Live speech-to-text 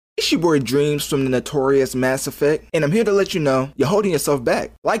It's your boy Dreamz from the notorious Mass Effect, and I'm here to let you know you're holding yourself back.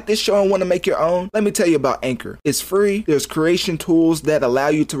 Like this show and want to make your own? Let me tell you about Anchor. It's free. There's creation tools that allow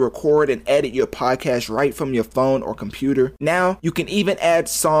you to record and edit your podcast right from your phone or computer. Now, you can even add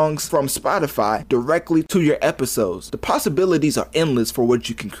songs from Spotify directly to your episodes. The possibilities are endless for what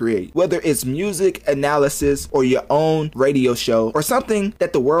you can create. Whether it's music, analysis, or your own radio show, or something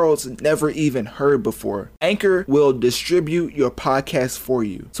that the world's never even heard before, Anchor will distribute your podcast for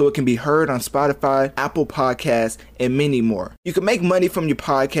you, so it can be heard on Spotify, Apple Podcasts, and many more. You can make money from your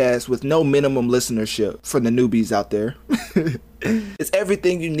podcast with no minimum listenership for the newbies out there. It's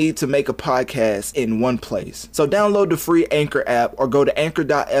everything you need to make a podcast in one place. So download the free Anchor app or go to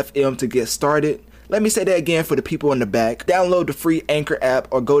anchor.fm to get started. Let me say that again for the people in the back. Download the free Anchor app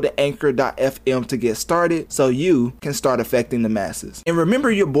or go to anchor.fm to get started so you can start affecting the masses. And remember,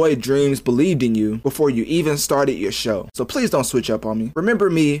 your boy Dreamz believed in you before you even started your show. So please don't switch up on me. Remember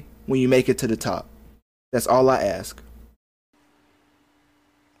me when you make it to the top. That's all I ask.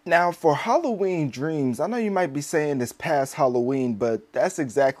 Now, for Halloween Dreams, I know you might be saying it's past Halloween, but that's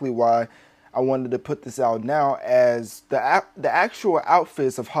exactly why I wanted to put this out now, as the actual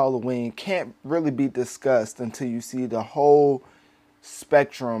outfits of Halloween can't really be discussed until you see the whole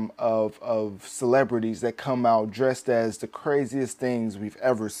spectrum of celebrities that come out dressed as the craziest things we've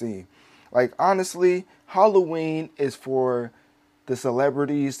ever seen. Like, honestly, Halloween is for the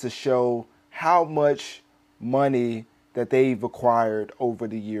celebrities to show how much money that they've acquired over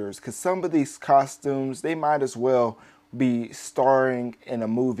the years, because some of these costumes, they might as well be starring in a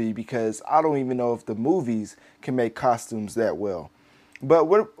movie, because I don't even know if the movies can make costumes that well. But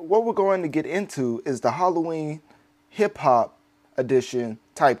what we're going to get into is the Halloween hip-hop edition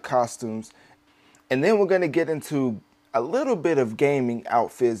type costumes. And then we're going to get into a little bit of gaming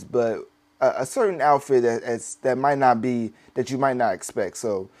outfits, but a certain outfit that might not be, that you might not expect.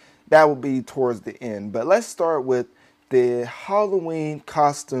 So that will be towards the end. But let's start with the Halloween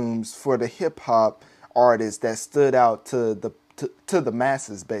costumes for the hip-hop artists that stood out to the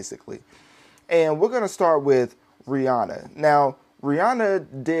masses, basically. And we're going to start with Rihanna. Now,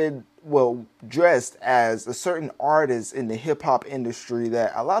 Rihanna dressed as a certain artist in the hip-hop industry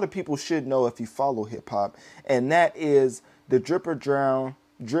that a lot of people should know if you follow hip-hop, and that is the Drip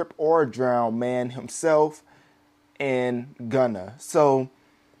or Drown man himself, and Gunna. So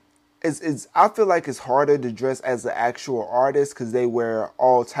I feel like it's harder to dress as an actual artist because they wear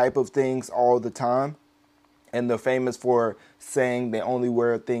all type of things all the time. And they're famous for saying they only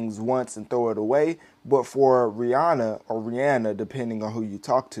wear things once and throw it away. But for Rihanna, or Rihanna, depending on who you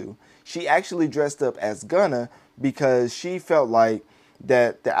talk to, she actually dressed up as Gunna because she felt like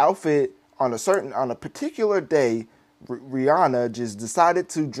that the outfit on a particular day, Rihanna just decided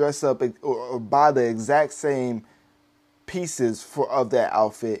to dress up or buy the exact same pieces of that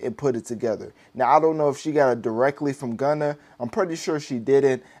outfit and put it together. Now, I don't know if she got it directly from Gunna. I'm pretty sure she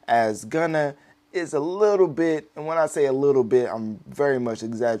didn't, as Gunna is a little bit, and when I say a little bit, I'm very much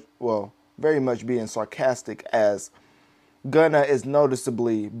being sarcastic, as Gunna is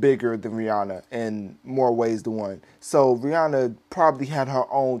noticeably bigger than Rihanna in more ways than one. So Rihanna probably had her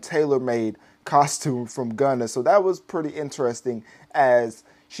own tailor-made costume from Gunna. So that was pretty interesting, as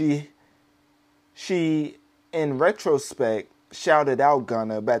she in retrospect shouted out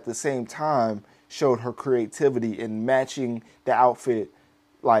Gunna, but at the same time showed her creativity in matching the outfit,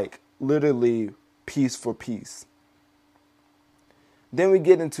 like literally piece for piece. Then we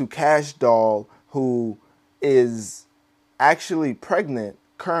get into Cash Doll, who is actually pregnant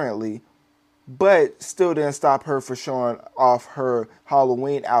currently, but still didn't stop her from showing off her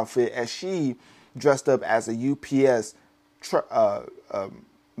Halloween outfit, as she dressed up as a UPS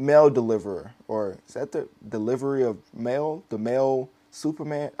mail deliverer. Or is that the delivery of mail? The mail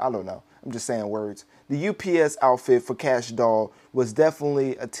Superman? I don't know. I'm just saying words. The UPS outfit for Cash Doll was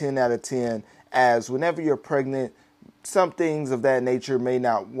definitely a 10 out of 10, as whenever you're pregnant, some things of that nature may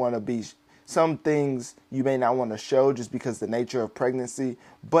not want to be, some things you may not want to show just because the nature of pregnancy,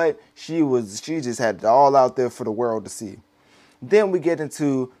 but she just had it all out there for the world to see. Then we get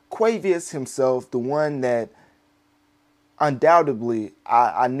into Quavius himself, the one that undoubtedly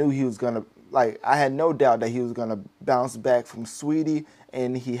I knew he was going to, I had no doubt that he was going to bounce back from Sweetie,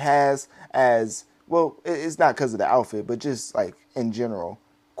 and he has, as well. It's not because of the outfit, but just like in general,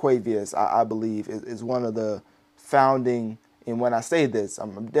 Quavius, I believe, is one of the founding, and when I say this,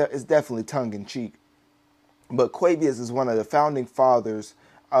 it's definitely tongue-in-cheek, but Quavius is one of the founding fathers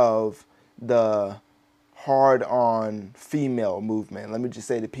of the hard-on female movement. Let me just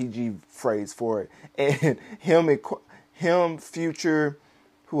say the PG phrase for it. And him, Future,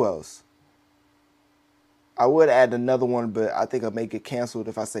 who else? I would add another one, but I think I may get canceled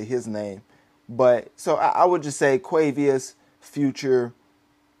if I say his name. But so I would just say Quavius, Future.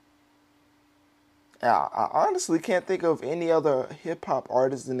 I honestly can't think of any other hip hop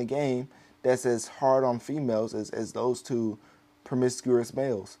artists in the game that's as hard on females as those two promiscuous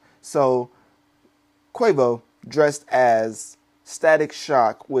males. So Quavo dressed as Static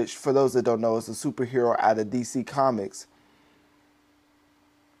Shock, which for those that don't know is a superhero out of DC Comics.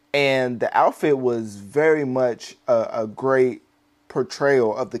 And the outfit was very much a great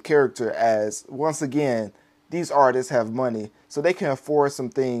portrayal of the character, as once again, these artists have money, so they can afford some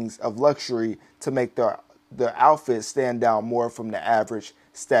things of luxury to make the outfit stand out more from the average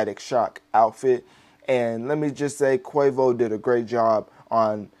Static Shock outfit. And let me just say, Quavo did a great job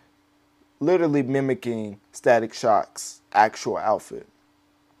on literally mimicking Static Shock's actual outfit.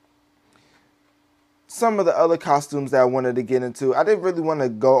 Some of the other costumes that I wanted to get into, I didn't really want to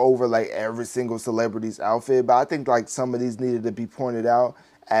go over like every single celebrity's outfit, but I think like some of these needed to be pointed out,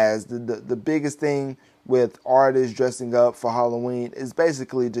 as the biggest thing with artists dressing up for Halloween is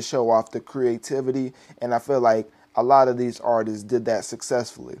basically to show off the creativity, and I feel like a lot of these artists did that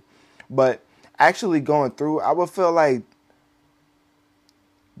successfully. But actually going through, I would feel like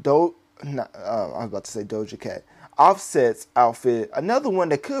I was about to say Doja Cat. Offset's outfit, another one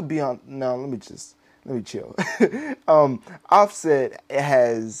that could be on. No, let me chill. Offset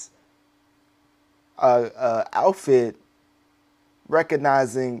has a outfit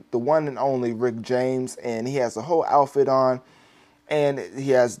recognizing the one and only Rick James, and he has a whole outfit on, and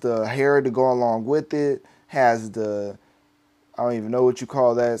he has the hair to go along with it, has the, I don't even know what you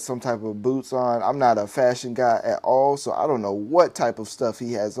call that, some type of boots on. I'm not a fashion guy at all, so I don't know what type of stuff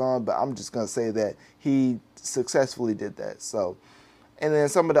he has on, but I'm just going to say that he successfully did that. So, and then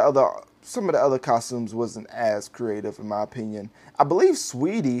some of the other costumes wasn't as creative in my opinion. I believe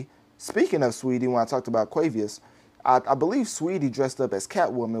Sweetie, speaking of Sweetie, when I talked about Quavius, I believe Sweetie dressed up as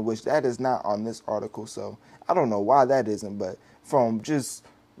Catwoman, which that is not on this article, so I don't know why that isn't, but from just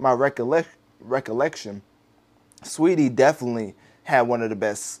my recollection, Sweetie definitely had one of the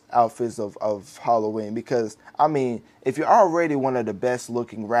best outfits of Halloween, because, I mean, if you're already one of the best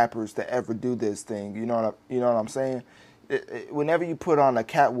looking rappers to ever do this thing, you know what I'm saying? Whenever you put on a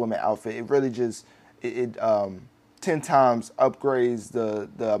Catwoman outfit, it really just, 10 times upgrades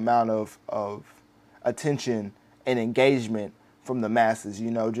the amount of attention and engagement from the masses,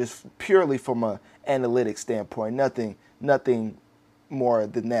 just purely from a analytic standpoint. Nothing more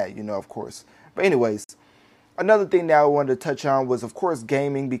than that, of course. But anyways, another thing that I wanted to touch on was, of course,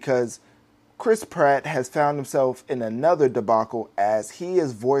 gaming, because Chris Pratt has found himself in another debacle as he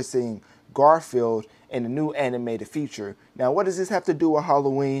is voicing Garfield in a new animated feature. Now, what does this have to do with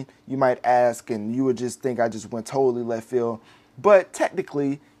Halloween, you might ask, and you would just think I just went totally left field. But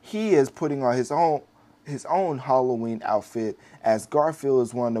technically, he is putting on his own Halloween outfit, as Garfield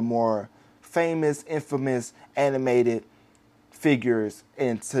is one of the more famous, infamous animated figures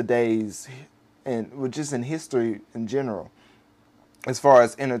in today's, and just in history in general, as far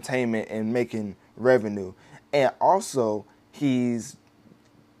as entertainment and making revenue. And also, he's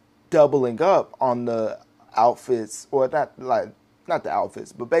doubling up on the outfits, or not the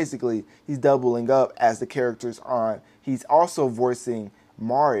outfits, but basically he's doubling up as the characters on. He's also voicing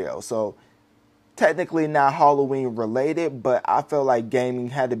Mario, so technically not Halloween related, but I felt like gaming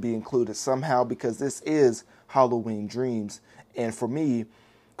had to be included somehow, because this is Halloween Dreamz, and for me,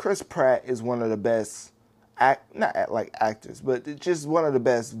 Chris Pratt is one of the best, actors, but just one of the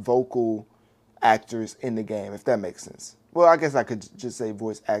best vocal actors in the game, if that makes sense. Well, I guess I could just say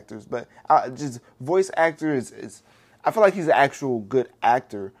voice actors, but just voice actor is, I feel like he's an actual good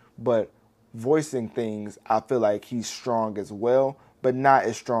actor, but voicing things, I feel like he's strong as well, but not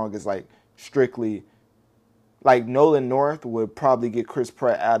as strong as like strictly, like Nolan North would probably get Chris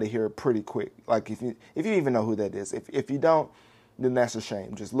Pratt out of here pretty quick. Like if you even know who that is. If you don't, then that's a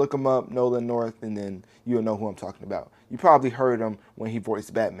shame. Just look him up, Nolan North, and then you'll know who I'm talking about. You probably heard him when he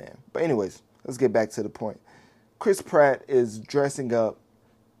voiced Batman. But anyways, let's get back to the point. Chris Pratt is dressing up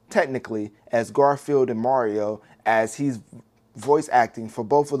technically as Garfield and Mario, as he's voice acting for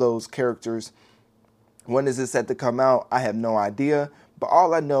both of those characters. When is this set to come out? I have no idea, but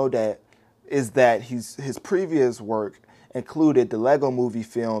all I know is that his previous work included the Lego Movie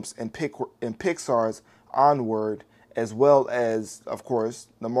films and Pixar's Onward, as well as, of course,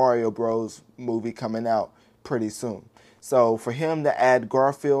 the Mario Bros. Movie coming out pretty soon. So for him to add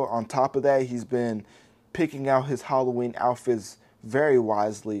Garfield on top of that, he's been picking out his Halloween outfits very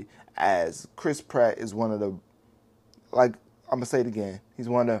wisely, as Chris Pratt is one of the, like, I'm going to say it again, he's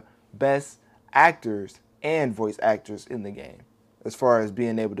one of the best actors and voice actors in the game, as far as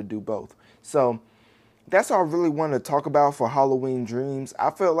being able to do both. So that's all I really want to talk about for Halloween Dreams.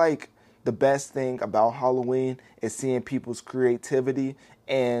 I feel like the best thing about Halloween is seeing people's creativity,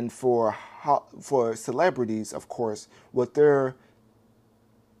 and for celebrities, of course, with their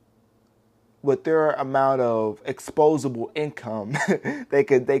amount of exposable income, they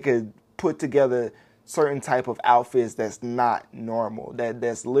could put together certain type of outfits that's not normal.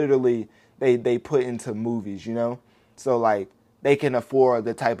 That's literally they put into movies, you know? So like they can afford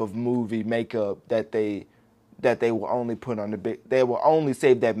the type of movie makeup that they will only put on the big, they will only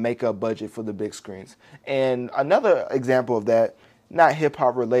save that makeup budget for the big screens. And another example of that, not hip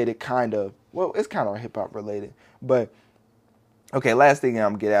hop related, kind of, well, it's kind of hip hop related, but okay, last thing,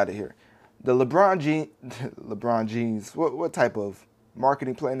 I'm get out of here. The LeBron jeans. What type of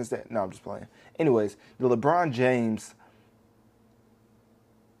marketing plan is that? No, I'm just playing. Anyways, the LeBron James.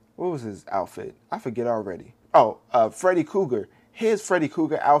 What was his outfit? I forget already. Oh, Freddy Krueger. His Freddy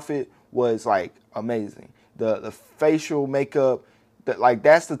Krueger outfit was like amazing. The facial makeup, that like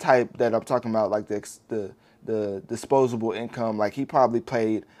that's the type that I'm talking about. Like the disposable income. Like he probably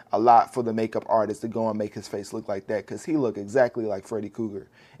paid a lot for the makeup artist to go and make his face look like that, because he looked exactly like Freddy Krueger.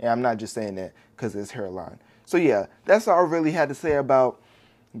 And I'm not just saying that because of his hairline. So yeah, that's all I really had to say about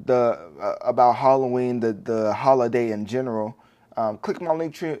Halloween, the holiday in general. Click my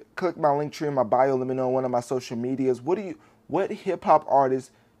link tree. Click my link tree in my bio. Let me know on one of my social medias. What hip hop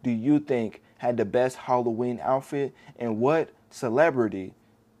artists do you think had the best Halloween outfit, and what celebrity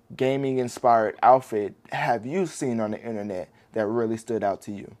gaming inspired outfit have you seen on the internet that really stood out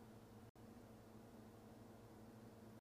to you?